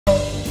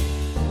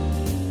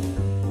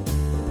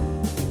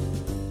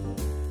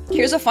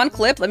Here's a fun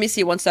clip. Let me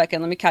see 1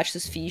 second. Let me catch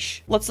this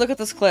fish. Let's look at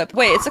this clip.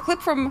 Wait, it's a clip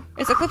from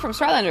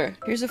Starlander.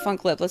 Here's a fun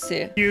clip. Let's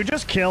see. You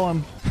just kill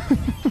him.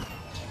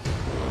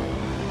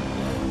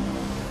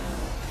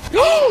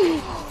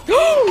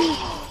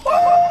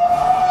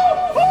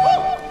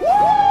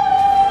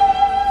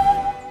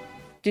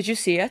 Did you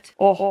see it?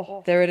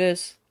 Oh, there it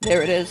is.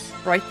 There it is.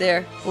 Right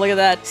there. Look at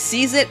that.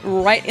 Sees it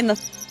right in the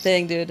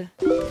thing, dude.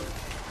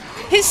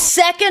 His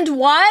second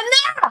one?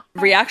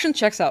 Reaction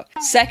checks out.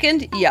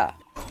 Second, yeah.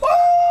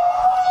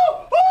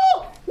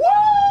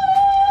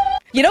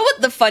 You know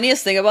what the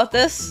funniest thing about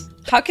this?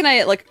 How can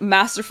I, like,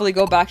 masterfully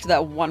go back to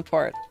that one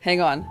part? Hang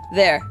on.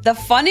 There. The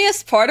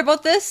funniest part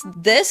about this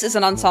is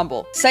an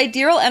ensemble.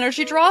 Sidereal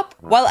energy drop,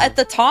 while at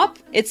the top,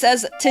 it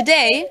says,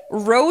 today,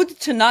 road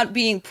to not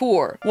being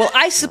poor. Well,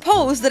 I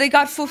suppose that it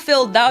got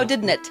fulfilled now,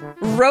 didn't it?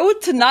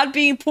 Road to not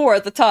being poor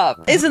at the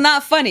top. Isn't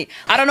that funny?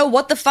 I don't know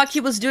what the fuck he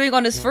was doing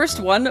on his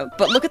first one,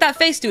 but look at that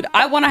face, dude.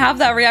 I want to have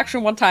that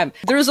reaction one time.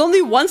 There was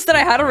only once that I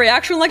had a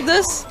reaction like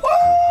this,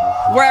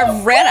 where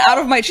I ran out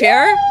of my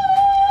chair.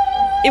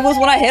 It was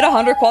when I hit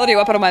 100 quality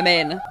weapon on my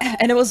main.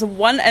 And it was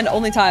one and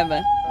only time.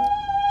 Number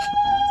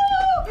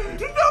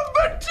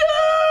 2!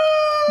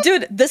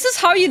 Dude, this is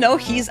how you know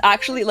he's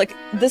actually, like,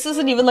 this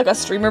isn't even like a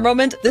streamer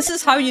moment. This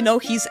is how you know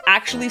he's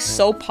actually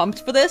so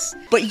pumped for this.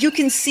 But you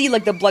can see,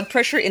 like, the blood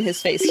pressure in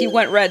his face. He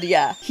went red,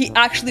 yeah. He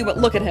actually went,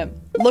 look at him.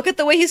 Look at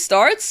the way he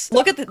starts.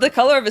 Look at the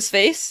color of his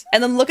face.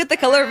 And then look at the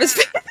color of his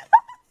face.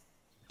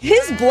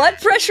 His blood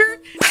pressure...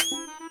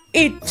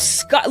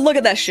 look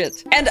at that shit.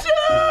 And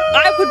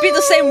I would be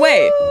the same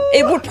way.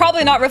 It would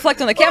probably not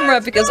reflect on the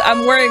camera because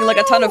I'm wearing like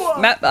a ton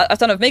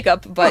of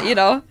makeup, but you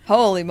know,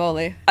 holy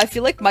moly. I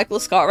feel like Michael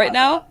Scott right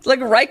now. Like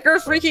Riker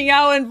freaking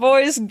out in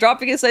voice,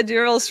 dropping a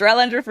sidereal,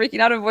 Stralander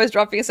freaking out in voice,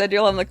 dropping a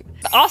sidereal. I'm like,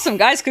 awesome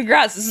guys,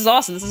 congrats. This is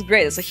awesome. This is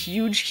great. It's a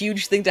huge,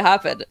 huge thing to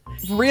happen.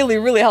 Really,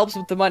 really helps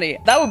with the money.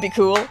 That would be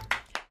cool.